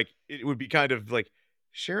also like, it would be kind of like,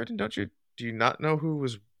 Sheridan, do you not know who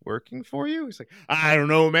was working for you? He's like, I don't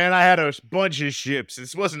know, man. I had a bunch of ships.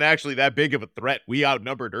 This wasn't actually that big of a threat. We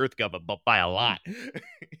outnumbered Earth government by a lot.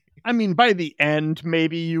 I mean, by the end,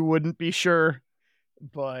 maybe you wouldn't be sure,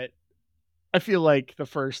 but I feel like the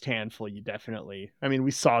first handful, you definitely, I mean,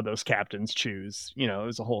 we saw those captains choose, it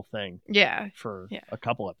was a whole thing. Yeah. For a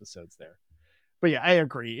couple episodes there. But yeah, I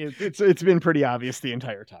agree. It's been pretty obvious the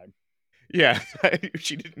entire time. Yeah.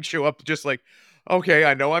 She didn't show up just like, okay,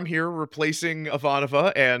 I know I'm here replacing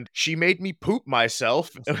Ivanova, and she made me poop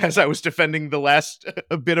myself as I was defending the last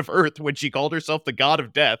bit of Earth when she called herself the god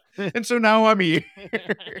of death. And so now I'm here.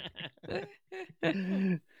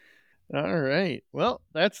 All right. Well,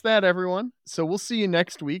 that's that, everyone. So we'll see you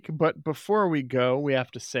next week. But before we go, we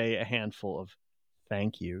have to say a handful of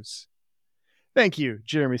thank yous. Thank you,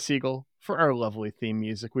 Jeremy Siegel, for our lovely theme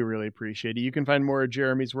music. We really appreciate it. You can find more of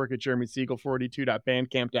Jeremy's work at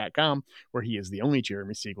jeremysiegel42.bandcamp.com, where he is the only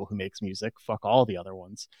Jeremy Siegel who makes music. Fuck all the other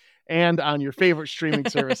ones. And on your favorite streaming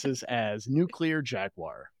services as Nuclear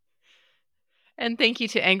Jaguar. And thank you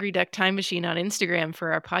to Angry Duck Time Machine on Instagram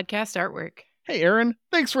for our podcast artwork. Hey, Aaron,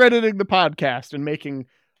 thanks for editing the podcast and making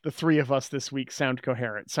the 3 of us this week sound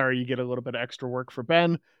coherent. Sorry you get a little bit of extra work for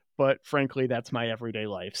Ben, but frankly, that's my everyday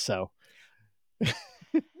life, so...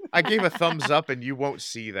 I gave a thumbs up and you won't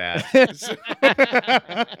see that.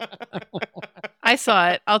 I saw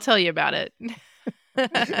it. I'll tell you about it.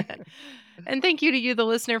 And thank you to you, the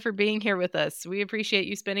listener, for being here with us. We appreciate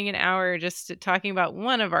you spending an hour just talking about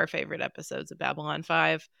one of our favorite episodes of Babylon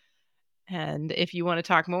 5. And if you want to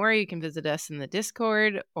talk more, you can visit us in the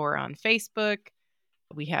Discord or on Facebook.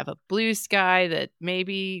 We have a Blue Sky that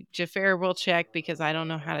maybe Xhafer will check because I don't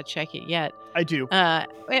know how to check it yet. I do.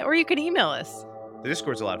 Or you can email us. The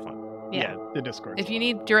Discord's a lot of fun. Yeah, the Discord. If you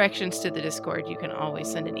need directions to the Discord, you can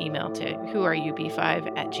always send an email to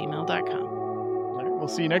whoareyoub5@gmail.com. All right, we'll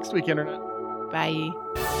see you next week, Internet.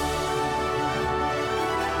 Bye.